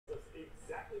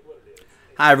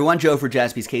Hi everyone, Joe for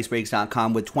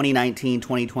jaspyscasebreaks.com with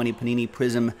 2019-2020 Panini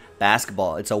Prizm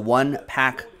Basketball. It's a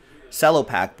one-pack cello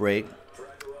pack break,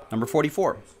 number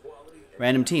 44.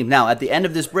 Random team. Now, at the end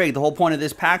of this break, the whole point of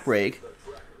this pack break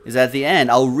is at the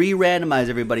end, I'll re-randomize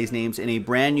everybody's names in a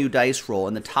brand new dice roll,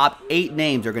 and the top 8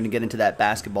 names are going to get into that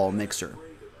basketball mixer.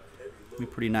 It'll be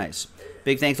pretty nice.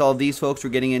 Big thanks to all of these folks for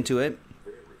getting into it.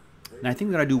 And I think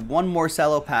we're going to do one more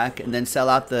cello pack and then sell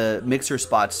out the mixer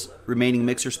spots, remaining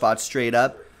mixer spots straight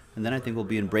up. And then I think we'll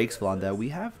be in Breaksville on that. We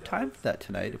have time for that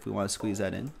tonight if we want to squeeze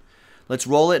that in. Let's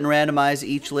roll it and randomize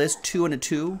each list. 2 and a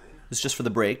 2. This is just for the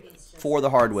break. 4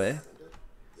 the hard way.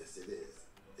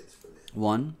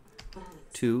 1,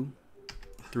 2,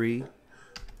 3,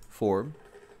 4.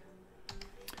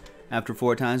 After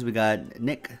 4 times, we got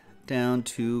Nick down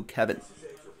to Kevin.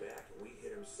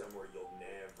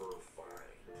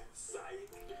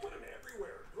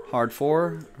 Hard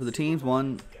 4 for the teams.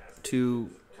 1, 2,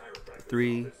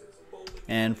 3,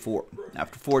 and 4.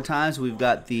 After 4 times, we've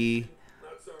got the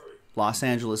Los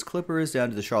Angeles Clippers down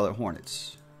to the Charlotte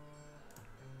Hornets.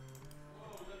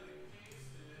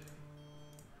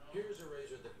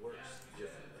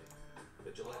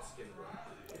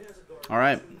 All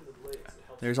right.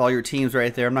 There's all your teams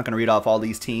right there. I'm not going to read off all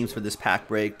these teams for this pack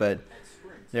break, but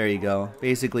there you go.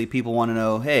 Basically, people want to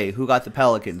know, hey, who got the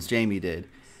Pelicans? Jamie did.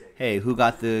 Hey, who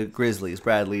got the Grizzlies?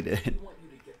 Bradley did.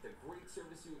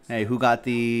 Hey, who got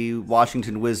the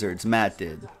Washington Wizards? Matt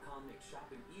did.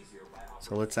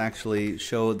 So let's actually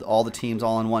show all the teams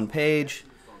all on one page.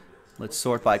 Let's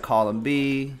sort by column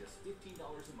B.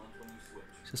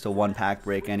 It's just a one-pack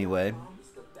break anyway.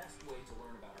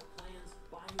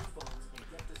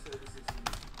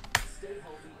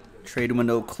 Trade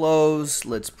window closed.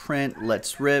 Let's print.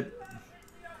 Let's rip.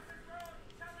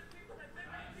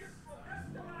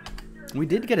 We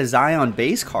did get a Zion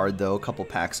base card, though, a couple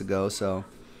packs ago, so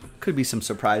could be some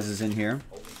surprises in here.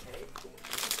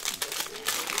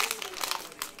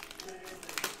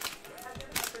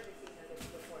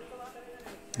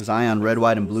 Zion red,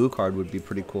 white, and blue card would be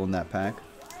pretty cool in that pack.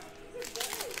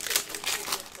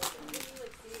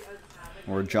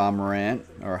 Or Ja Morant,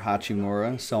 or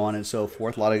Hachimura, so on and so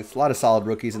forth. A lot of solid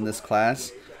rookies in this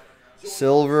class.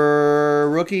 Silver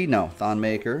rookie? No, Thon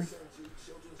Maker.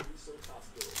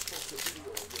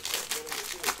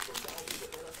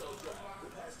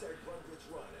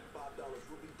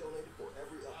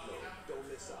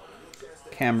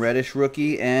 Cam Reddish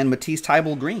rookie and Matisse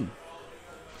Thybulle green.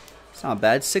 It's not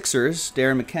bad. Sixers,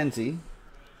 Darren McKenzie.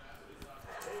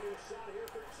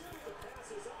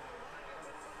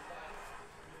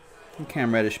 And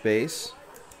Cam Reddish base.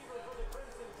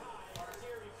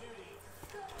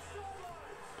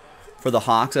 For the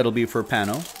Hawks, that'll be for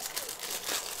Pano.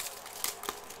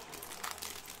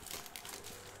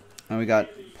 And we got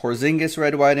Porzingis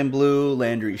red, white, and blue.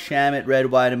 Landry Shamet red,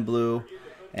 white, and blue.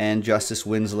 And Justice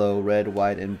Winslow, red,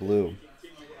 white, and blue.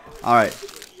 All right.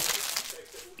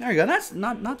 There you go. That's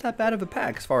not that bad of a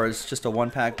pack as far as just a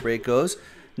one-pack break goes.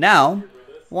 Now,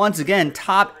 once again,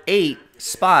 top 8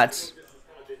 spots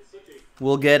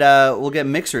we'll get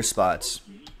mixer spots.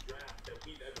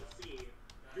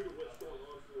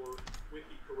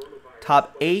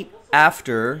 Top 8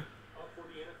 after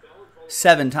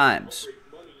 7 times.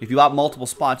 If you bought multiple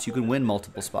spots, you can win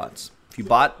multiple spots. If you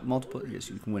bought multiple, yes,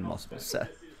 you can win multiple.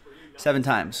 7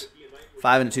 times.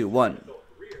 5 and a 2. 1,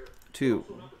 2,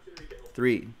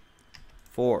 3,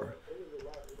 4,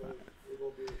 5,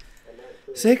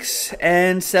 6,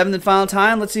 and 7th and final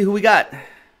time. Let's see who we got.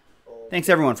 Thanks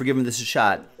everyone for giving this a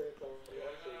shot.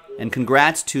 And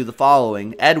congrats to the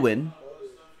following: Edwin,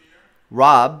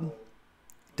 Rob,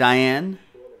 Diane,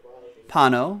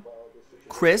 Pano,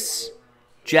 Chris,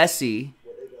 Jesse,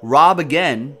 Rob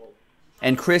again,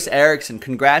 and Chris Erickson.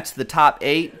 Congrats to the top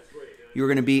 8. You're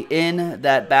going to be in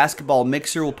that basketball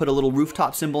mixer. We'll put a little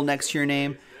rooftop symbol next to your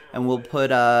name, and we'll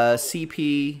put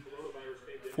CP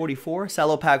 44,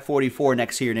 Cello Pack 44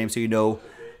 next to your name so you know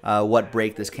what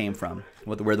break this came from,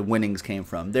 where the winnings came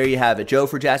from. There you have it. Joe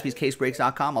for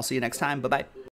jaspyscasebreaks.com. I'll see you next time. Bye-bye.